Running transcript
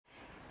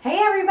Hey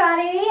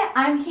everybody,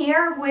 I'm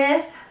here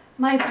with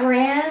my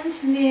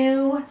brand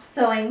new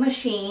sewing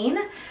machine.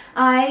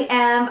 I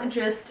am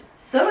just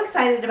so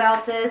excited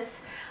about this.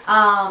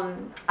 I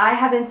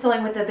have been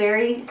sewing with the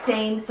very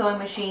same sewing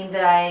machine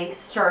that I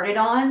started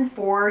on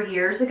 4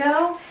 years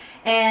ago,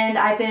 and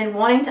I've been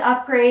wanting to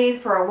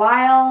upgrade for a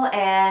while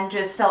and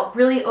just felt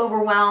really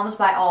overwhelmed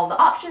by all the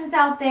options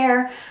out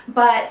there.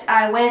 But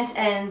I went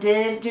and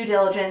did due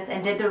diligence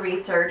and did the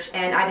research,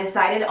 and I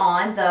decided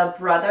on the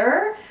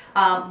Brother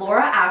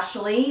Laura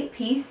Ashley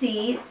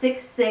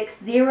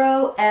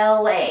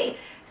PC660LA.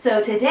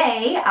 So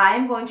today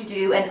I'm going to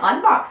do an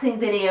unboxing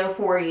video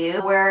for you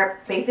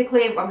where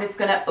basically I'm just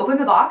going to open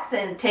the box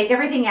and take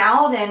everything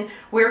out, and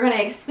we're going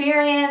to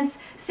experience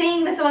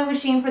seeing the sewing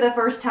machine for the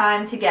first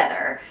time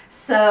together.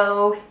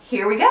 So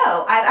here we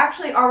go. I've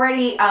actually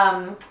already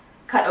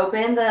cut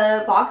open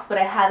the box, but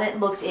I haven't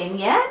looked in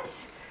yet.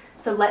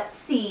 So let's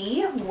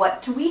see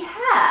what we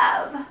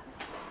have.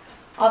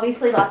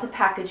 Obviously lots of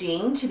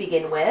packaging to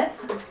begin with.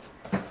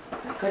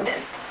 My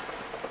goodness.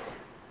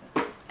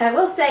 I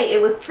will say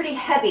it was pretty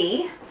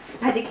heavy.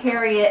 I had to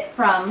carry it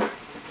from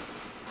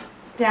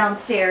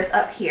downstairs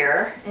up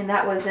here, and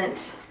that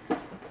wasn't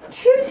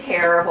too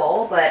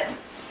terrible, but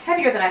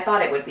heavier than I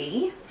thought it would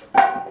be.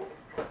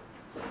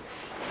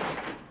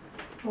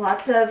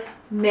 Lots of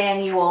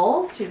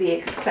manuals to be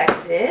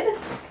expected.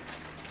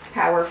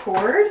 Power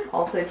cord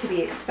also to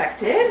be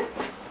expected.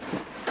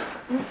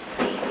 Let's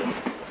see.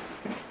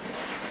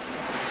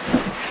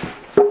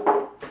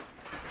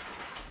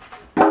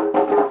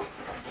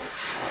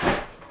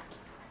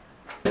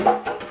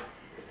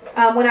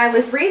 When I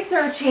was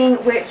researching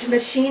which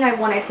machine I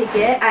wanted to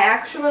get, I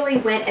actually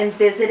went and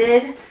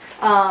visited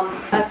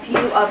a few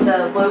of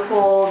the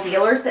local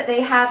dealers that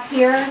they have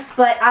here.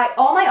 But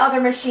all my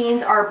other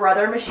machines are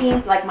Brother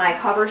machines, like my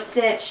cover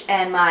stitch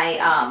and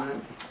my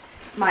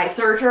my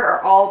serger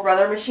are all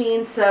Brother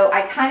machines. So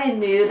I kind of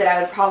knew that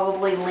I would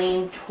probably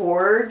lean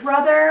toward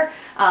Brother.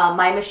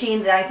 My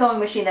sewing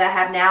machine that I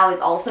have now is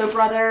also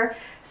Brother.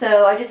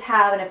 So I just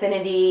have an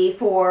affinity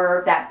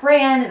for that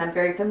brand, and I'm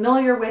very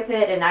familiar with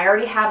it, and I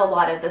already have a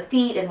lot of the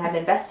feet, and I've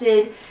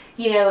invested,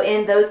 you know,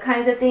 in those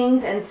kinds of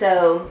things. And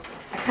so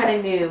I kind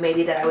of knew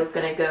maybe that I was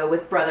going to go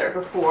with Brother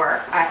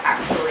before I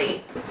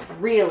actually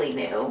really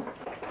knew.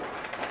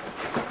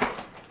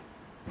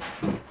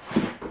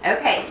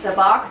 Okay, the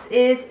box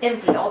is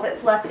empty. All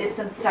that's left is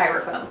some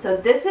styrofoam. So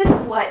this is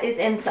what is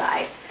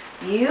inside.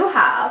 You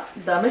have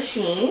the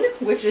machine,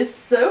 which is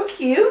so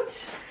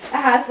cute. It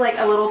has like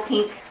a little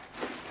pink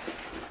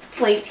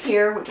plate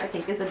here, which I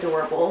think is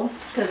adorable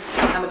because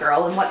I'm a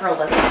girl, and what girl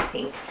doesn't like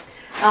pink?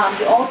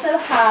 You also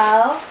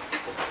have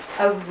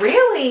a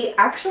really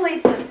actually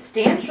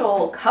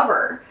substantial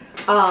cover,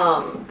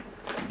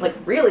 like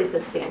really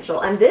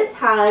substantial, and this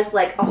has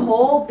like a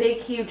whole big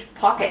huge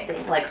pocket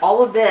thing, like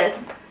all of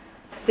this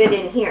fit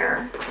in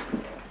here.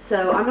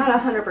 So I'm not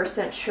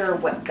 100% sure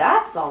what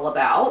that's all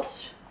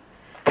about.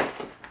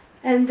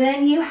 And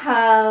then you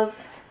have,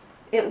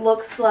 it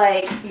looks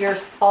like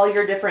all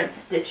your different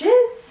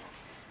stitches.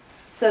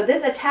 So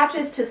this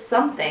attaches to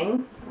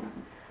something.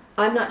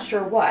 I'm not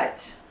sure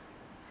what,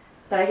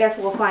 but I guess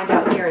we'll find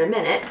out here in a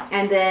minute.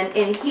 And then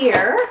in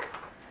here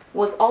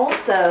was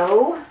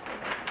also,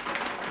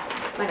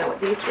 let's find out what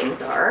these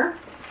things are.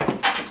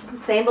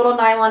 Same little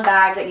nylon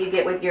bag that you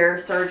get with your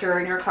serger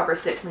and your cover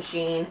stitch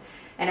machine.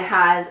 And it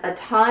has a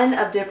ton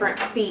of different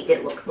feet,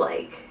 it looks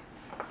like.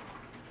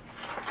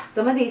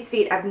 Some of these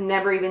feet I've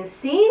never even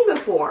seen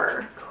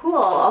before. Cool.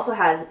 Also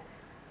has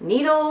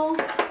needles.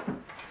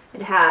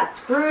 It has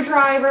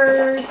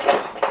screwdrivers,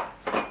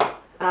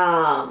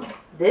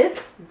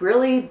 this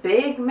really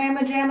big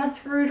Mamma Jamma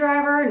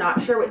screwdriver,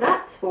 not sure what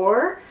that's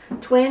for,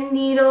 twin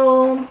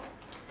needle,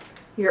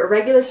 your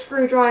regular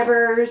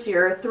screwdrivers,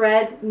 your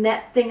thread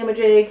net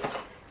thingamajig,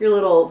 your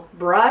little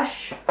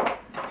brush.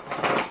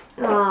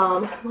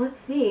 Let's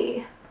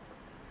see.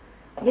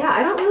 Yeah,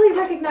 I don't really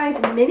recognize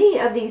many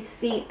of these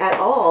feet at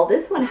all.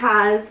 This one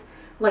has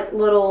like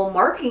little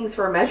markings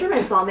for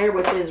measurements on there,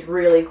 which is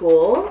really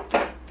cool.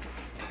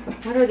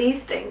 What are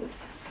these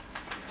things?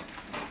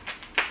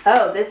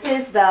 Oh, this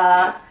is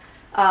the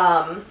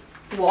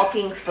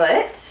walking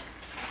foot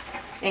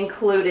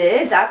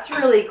included. That's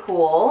really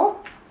cool.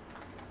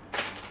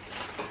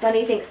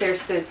 Sunny thinks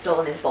there's food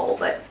still in his bowl,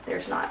 but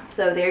there's not.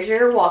 So there's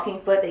your walking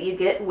foot that you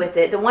get with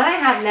it. The one I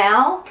have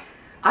now,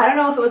 I don't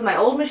know if it was my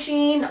old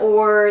machine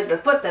or the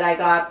foot that I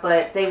got,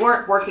 but they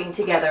weren't working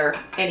together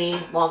any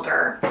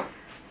longer.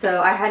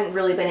 So I hadn't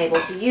really been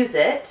able to use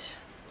it,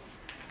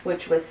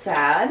 which was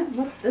sad.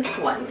 What's this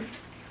one?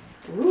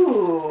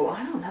 Ooh,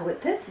 I don't know what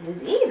this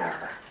is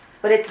either.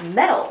 But it's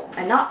metal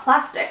and not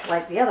plastic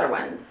like the other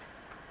ones.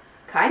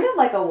 Kind of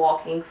like a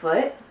walking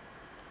foot,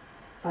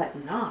 but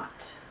not.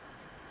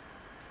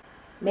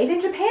 Made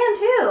in Japan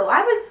too.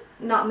 I was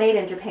not made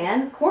in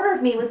Japan. A quarter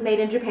of me was made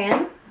in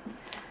Japan.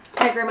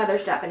 My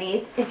grandmother's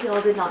Japanese, if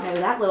y'all did not know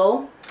that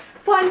little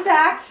fun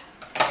fact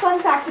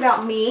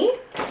about me.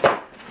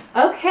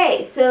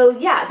 Okay, so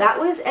yeah, that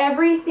was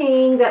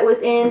everything that was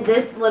in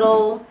this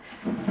little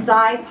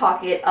side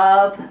pocket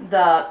of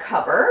the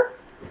cover.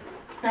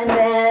 And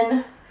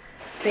then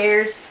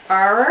there's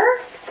our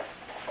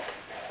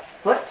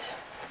foot.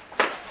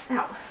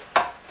 Ow.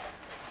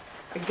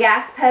 A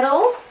gas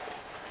pedal.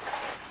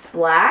 It's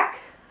black.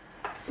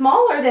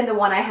 Smaller than the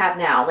one I have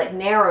now, like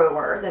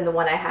narrower than the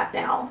one I have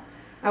now.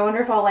 I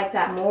wonder if I'll like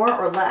that more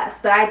or less,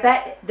 but I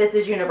bet this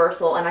is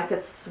universal and I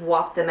could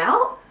swap them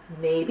out,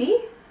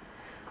 maybe.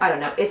 I don't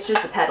know, it's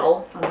just a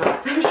pedal. I'm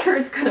not so sure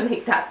it's gonna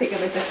make that big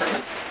of a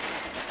difference.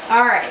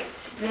 All right,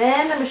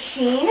 then the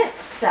machine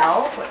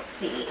itself, let's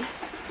see.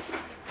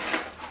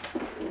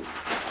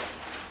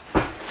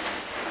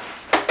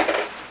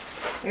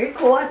 Very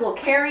cool, it has a little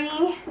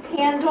carrying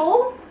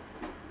handle.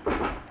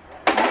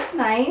 That's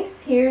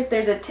nice.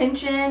 There's a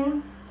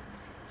tension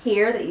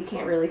here that you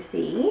can't really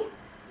see.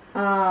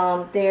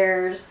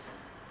 There's,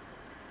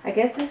 I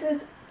guess this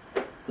is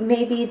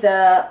maybe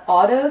the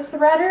auto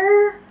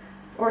threader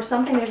or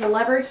something. There's a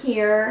lever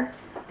here.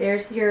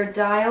 There's your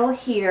dial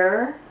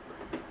here.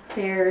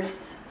 There's,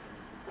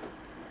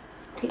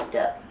 it's taped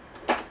up.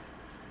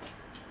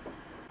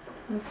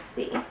 Let's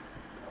see.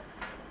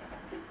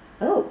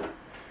 Oh,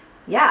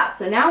 yeah,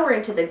 so now we're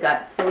into the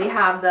guts. So we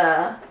have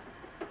the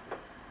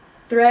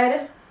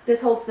thread.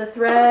 This holds the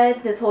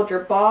thread. This holds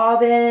your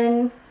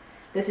bobbin.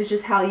 This is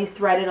just how you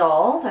thread it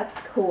all. That's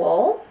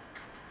cool.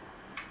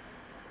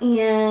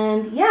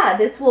 And yeah,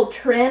 this will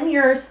trim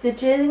your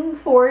stitching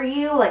for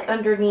you, like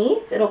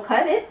underneath. It'll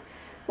cut it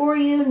for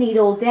you,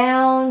 needle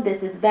down.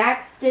 This is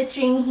back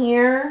stitching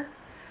here.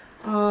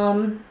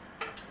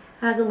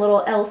 Has a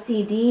little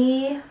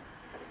LCD.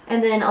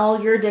 And then all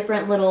your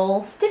different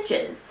little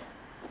stitches.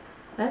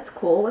 That's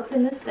cool. What's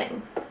in this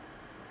thing?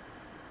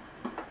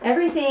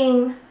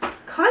 Everything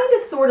kind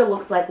of sort of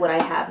looks like what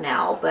I have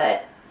now,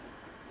 but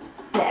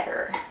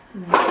better.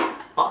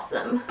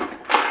 Awesome.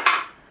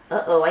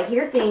 Uh-oh, I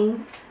hear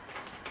things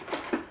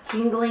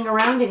jingling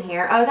around in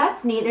here. Oh,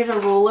 that's neat. There's a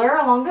ruler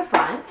along the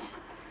front.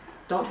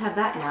 Don't have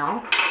that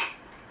now.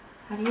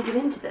 How do you get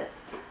into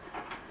this?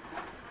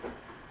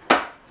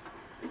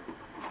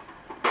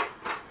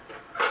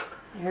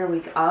 There we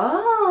go.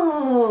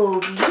 Oh,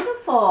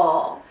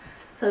 beautiful.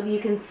 So if you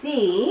can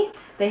see,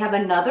 they have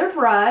another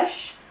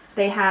brush.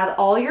 They have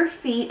all your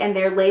feet and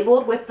they're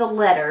labeled with the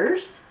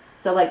letters.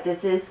 So like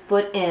this is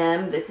foot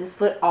M, this is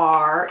foot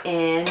R,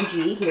 N,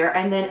 G here,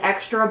 and then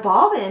extra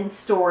bobbin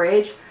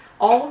storage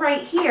all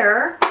right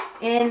here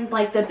in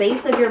like the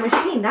base of your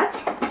machine.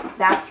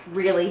 That's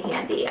really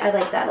handy. I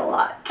like that a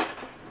lot.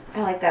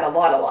 I like that a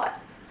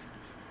lot.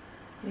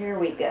 There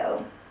we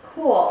go.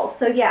 Cool.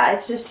 So yeah,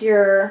 it's just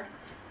your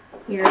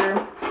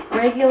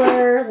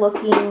regular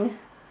looking,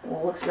 well,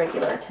 it looks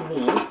regular to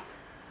me.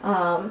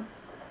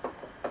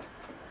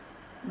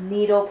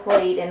 Needle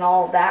plate and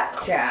all that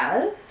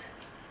jazz.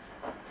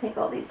 Take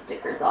all these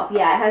stickers off.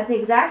 Yeah, it has the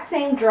exact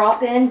same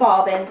drop-in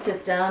bobbin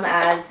system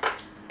as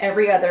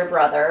every other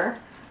brother,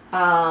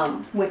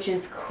 which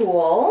is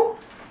cool.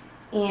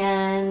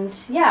 And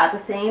yeah, the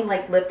same,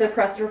 like lift the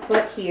presser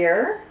foot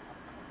here.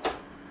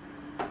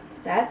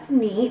 That's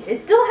neat.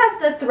 It still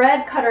has the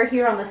thread cutter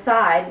here on the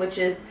side, which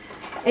is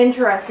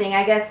interesting.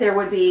 I guess there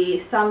would be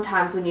some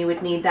times when you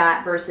would need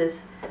that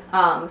versus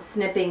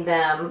snipping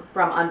them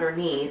from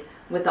underneath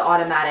with the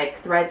automatic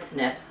thread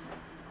snips.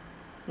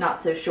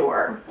 Not so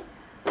sure.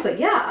 But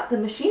yeah, the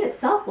machine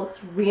itself looks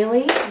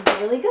really,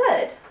 really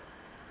good.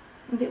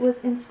 And it was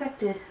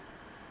inspected.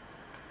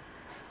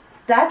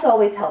 That's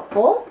always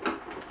helpful.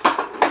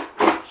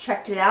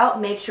 Checked it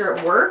out, made sure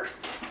it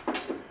works.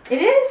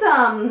 It is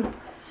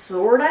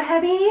sort of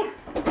heavy.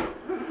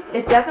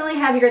 It's definitely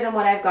heavier than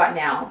what I've got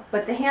now,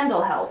 but the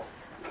handle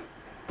helps.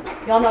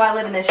 Y'all know I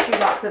live in this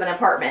shoebox of an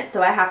apartment,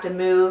 so I have to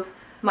move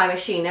my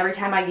machine every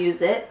time I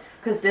use it,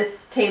 because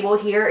this table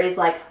here is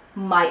like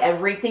my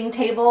everything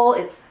table.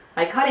 It's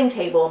my cutting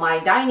table, my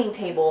dining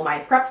table, my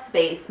prep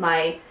space,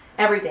 my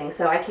everything.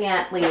 So I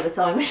can't leave the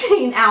sewing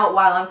machine out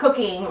while I'm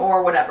cooking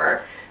or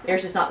whatever.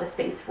 There's just not the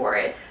space for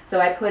it.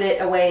 So I put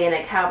it away in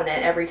a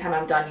cabinet every time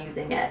I'm done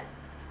using it.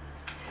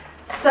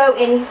 So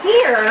in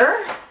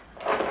here,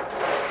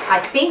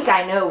 I think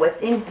I know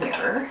what's in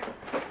here.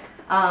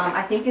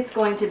 I think it's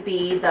going to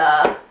be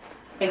the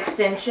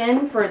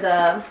extension for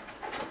the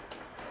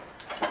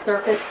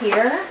surface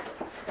here,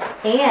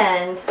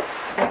 and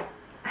I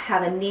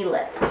have a knee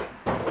lift,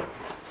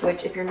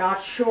 which if you're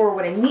not sure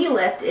what a knee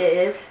lift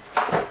is,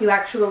 you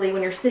actually,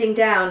 when you're sitting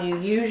down, you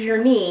use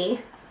your knee,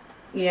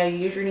 you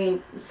use your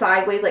knee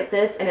sideways like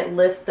this, and it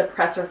lifts the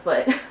presser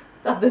foot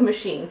of the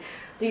machine.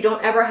 So you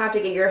don't ever have to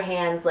get your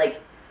hands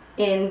like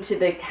into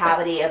the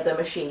cavity of the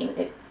machine.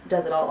 It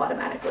does it all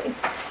automatically.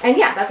 And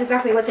yeah, that's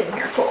exactly what's in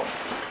here. Cool.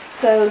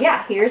 So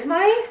yeah, here's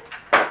my,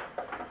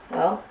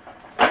 well,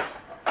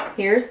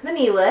 here's the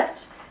knee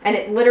lift, and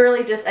it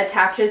literally just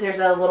attaches. There's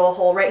a little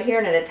hole right here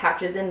and it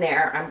attaches in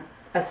there, I'm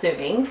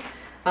assuming.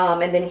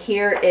 And then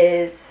here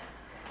is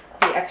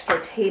the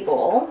extra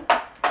table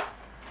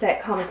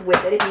that comes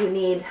with it if you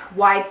need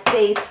wide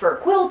space for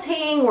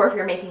quilting, or if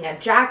you're making a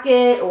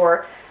jacket,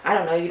 or I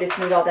don't know, you just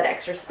need all that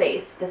extra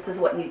space. This is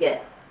what you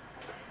get.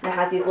 And it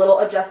has these little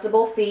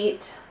adjustable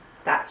feet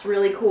That's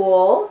really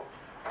cool.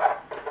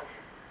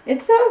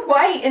 It's so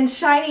white and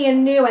shiny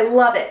and new. I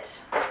love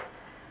it.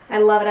 I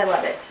love it, I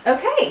love it.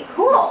 Okay,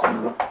 cool.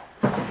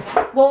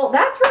 Well,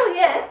 that's really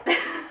it.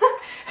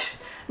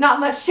 Not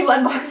much to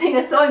unboxing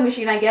a sewing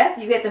machine, I guess.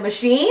 You get the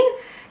machine,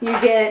 you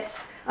get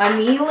a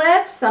knee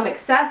lift, some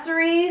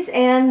accessories,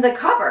 and the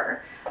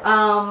cover.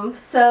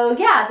 So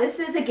yeah, this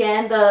is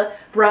again the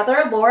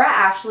Brother Laura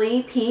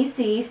Ashley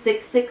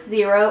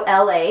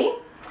PC660LA.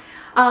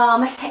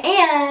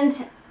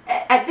 And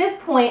at this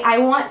point, I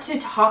want to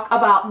talk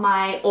about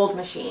my old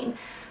machine.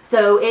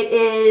 So it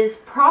is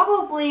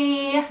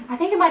probably, I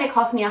think it might have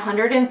cost me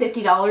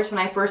 $150 when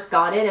I first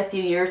got it a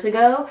few years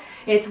ago.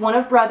 It's one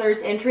of Brother's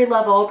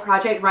entry-level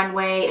Project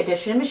Runway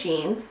edition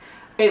machines.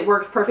 It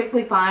works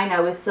perfectly fine. I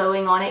was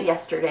sewing on it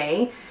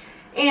yesterday.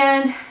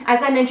 And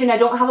as I mentioned, I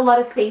don't have a lot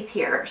of space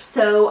here,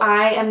 so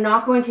I am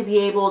not going to be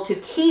able to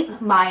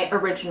keep my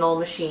original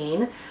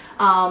machine.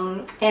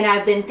 And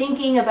I've been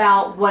thinking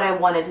about what I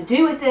wanted to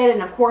do with it,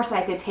 and of course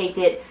I could take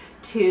it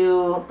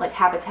to like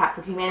Habitat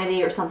for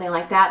Humanity or something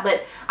like that,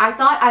 but I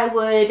thought I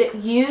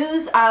would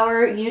use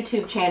our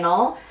YouTube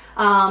channel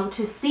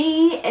to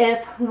see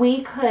if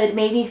we could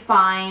maybe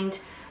find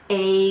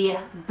a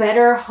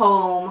better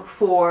home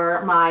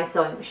for my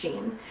sewing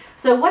machine.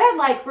 So what I'd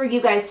like for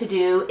you guys to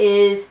do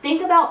is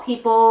think about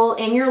people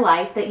in your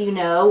life that you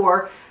know,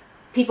 or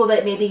people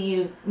that maybe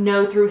you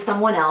know through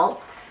someone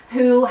else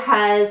who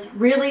has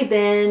really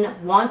been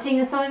wanting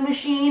a sewing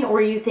machine,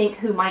 or you think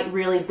who might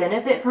really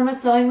benefit from a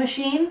sewing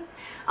machine.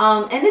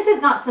 And this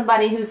is not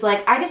somebody who's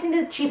like, I just need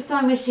a cheap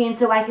sewing machine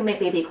so I can make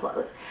baby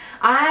clothes.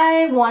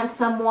 I want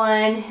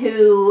someone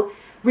who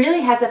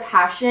really has a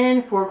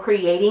passion for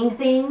creating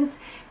things,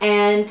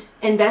 and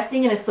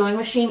investing in a sewing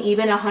machine,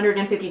 even a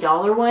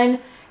 $150 one,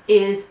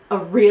 is a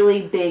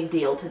really big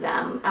deal to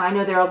them. I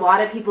know there are a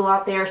lot of people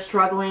out there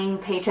struggling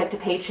paycheck to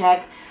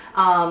paycheck.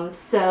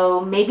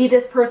 So maybe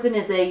this person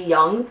is a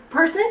young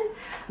person,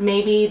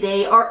 maybe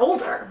they are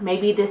older,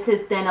 maybe this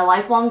has been a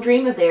lifelong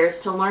dream of theirs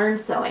to learn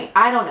sewing.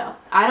 I don't know.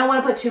 I don't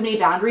want to put too many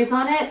boundaries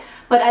on it,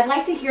 but I'd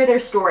like to hear their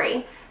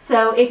story.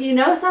 So if you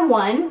know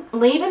someone,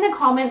 leave in the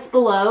comments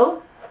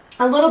below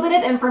a little bit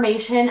of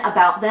information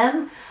about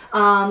them,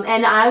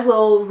 and I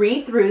will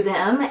read through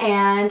them,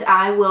 and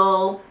I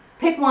will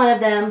pick one of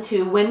them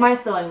to win my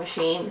sewing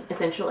machine,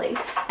 essentially,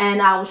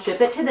 and I will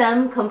ship it to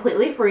them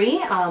completely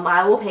free.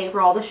 I will pay for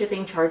all the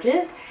shipping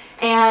charges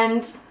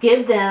and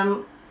give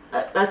them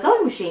a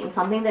sewing machine,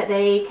 something that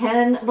they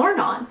can learn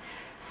on.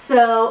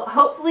 So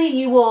hopefully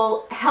you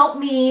will help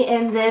me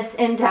in this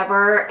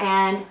endeavor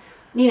and,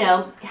 you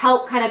know,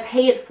 help kind of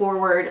pay it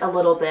forward a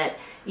little bit.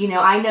 You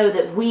know, I know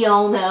that we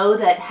all know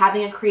that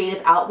having a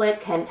creative outlet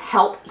can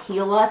help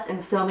heal us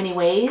in so many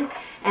ways.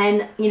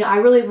 And, you know, I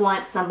really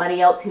want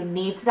somebody else who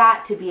needs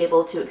that to be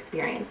able to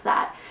experience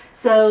that.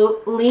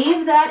 So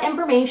leave that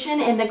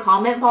information in the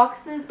comment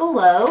boxes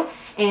below,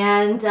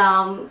 and,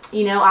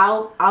 you know,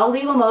 I'll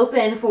leave them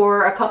open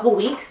for a couple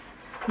weeks,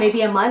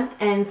 maybe a month,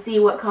 and see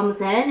what comes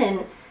in,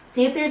 and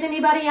see if there's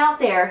anybody out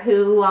there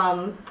who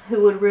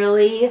would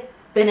really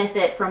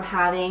benefit from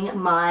having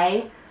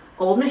my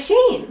old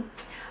machine.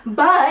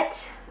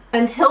 But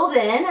until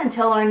then,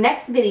 until our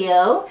next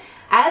video,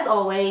 as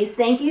always,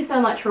 thank you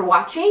so much for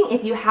watching.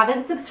 If you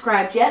haven't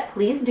subscribed yet,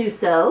 please do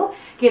so.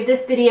 Give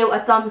this video a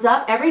thumbs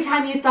up. Every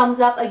time you thumbs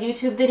up a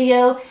YouTube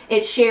video,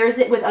 it shares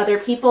it with other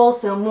people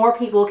so more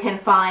people can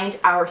find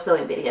our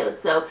sewing videos.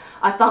 So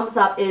a thumbs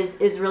up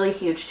is really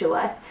huge to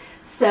us.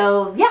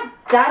 So yeah,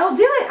 that'll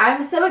do it.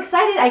 I'm so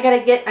excited. I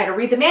gotta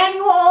read the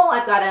manual.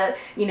 I've gotta,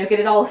 you know, get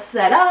it all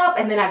set up,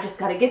 and then I've just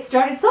gotta get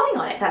started sewing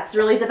on it. That's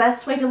really the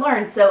best way to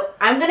learn. So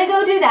I'm gonna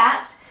go do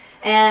that,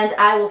 and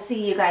I will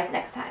see you guys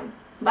next time.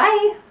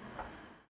 Bye.